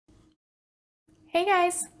Hey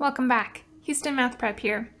guys, welcome back. Houston Math Prep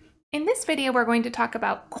here. In this video, we're going to talk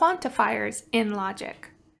about quantifiers in logic.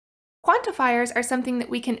 Quantifiers are something that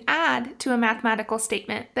we can add to a mathematical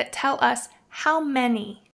statement that tell us how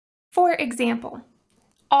many. For example,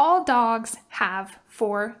 all dogs have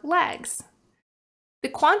 4 legs. The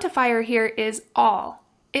quantifier here is all.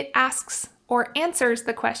 It asks or answers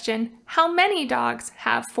the question, how many dogs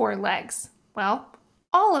have 4 legs? Well,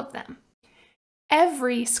 all of them.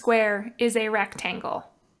 Every square is a rectangle.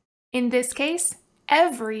 In this case,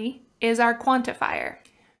 every is our quantifier.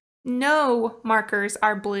 No markers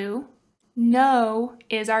are blue. No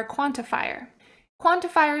is our quantifier.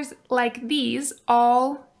 Quantifiers like these,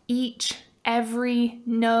 all, each, every,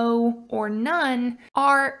 no, or none,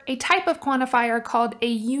 are a type of quantifier called a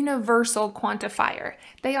universal quantifier.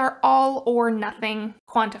 They are all or nothing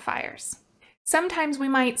quantifiers. Sometimes we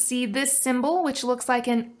might see this symbol, which looks like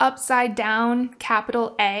an upside down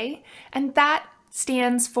capital A, and that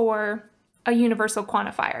stands for a universal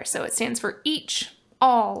quantifier. So it stands for each,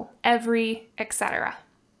 all, every, etc.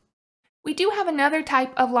 We do have another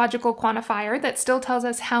type of logical quantifier that still tells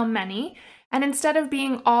us how many, and instead of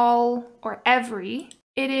being all or every,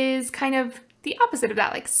 it is kind of the opposite of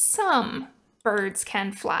that, like some birds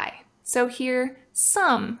can fly. So here,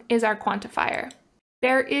 some is our quantifier.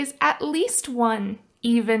 There is at least one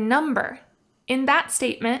even number. In that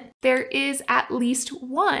statement, there is at least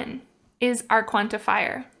one is our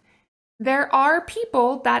quantifier. There are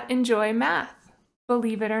people that enjoy math,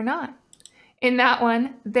 believe it or not. In that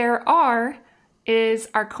one, there are is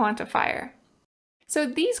our quantifier. So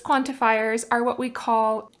these quantifiers are what we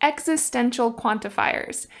call existential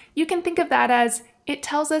quantifiers. You can think of that as it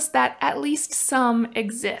tells us that at least some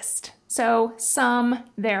exist. So some,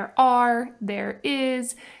 there are, there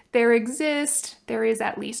is, there exist, there is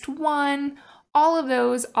at least one. All of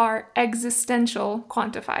those are existential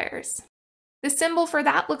quantifiers. The symbol for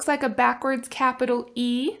that looks like a backwards capital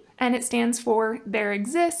E, and it stands for there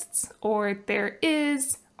exists, or there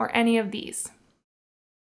is, or any of these.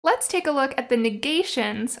 Let's take a look at the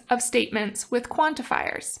negations of statements with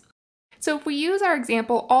quantifiers. So if we use our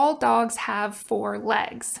example, all dogs have 4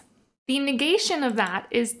 legs. The negation of that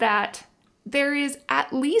is that there is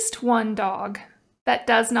at least one dog that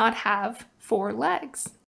does not have 4 legs.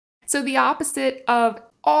 So the opposite of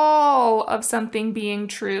all of something being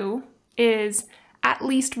true is at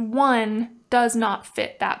least one does not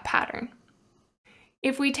fit that pattern.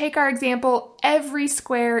 If we take our example, every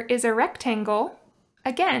square is a rectangle,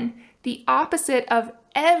 again, the opposite of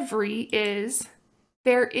every is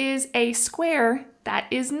there is a square that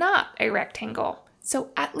is not a rectangle. So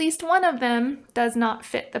at least one of them does not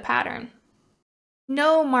fit the pattern.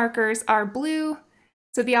 No markers are blue,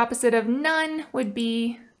 so the opposite of none would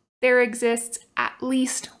be there exists at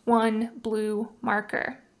least one blue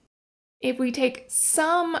marker. If we take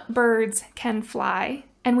some birds can fly,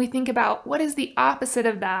 and we think about what is the opposite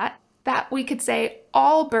of that we could say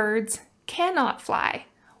all birds cannot fly.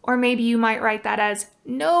 Or maybe you might write that as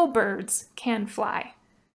no birds can fly.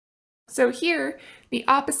 So here, the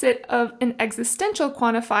opposite of an existential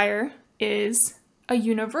quantifier is a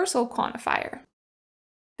universal quantifier.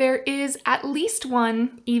 There is at least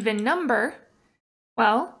one even number.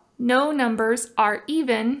 Well, no numbers are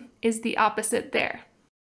even is the opposite there.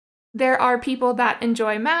 There are people that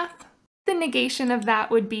enjoy math. The negation of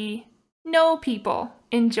that would be no people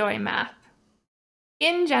enjoy math.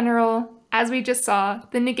 In general, as we just saw,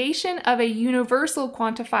 the negation of a universal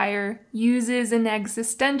quantifier uses an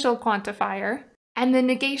existential quantifier, and the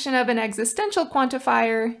negation of an existential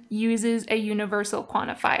quantifier uses a universal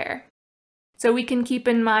quantifier. So we can keep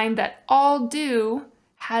in mind that all do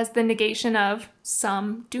has the negation of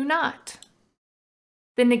some do not.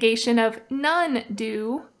 The negation of none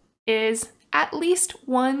do is at least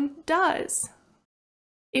one does.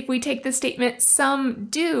 If we take the statement some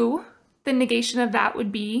do, the negation of that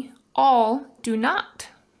would be all do not.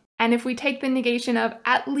 And if we take the negation of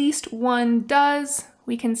at least one does,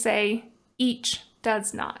 we can say each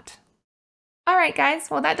does not. All right, guys,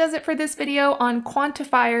 well, that does it for this video on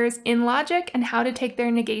quantifiers in logic and how to take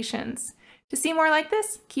their negations. To see more like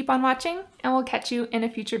this, keep on watching, and we'll catch you in a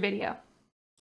future video.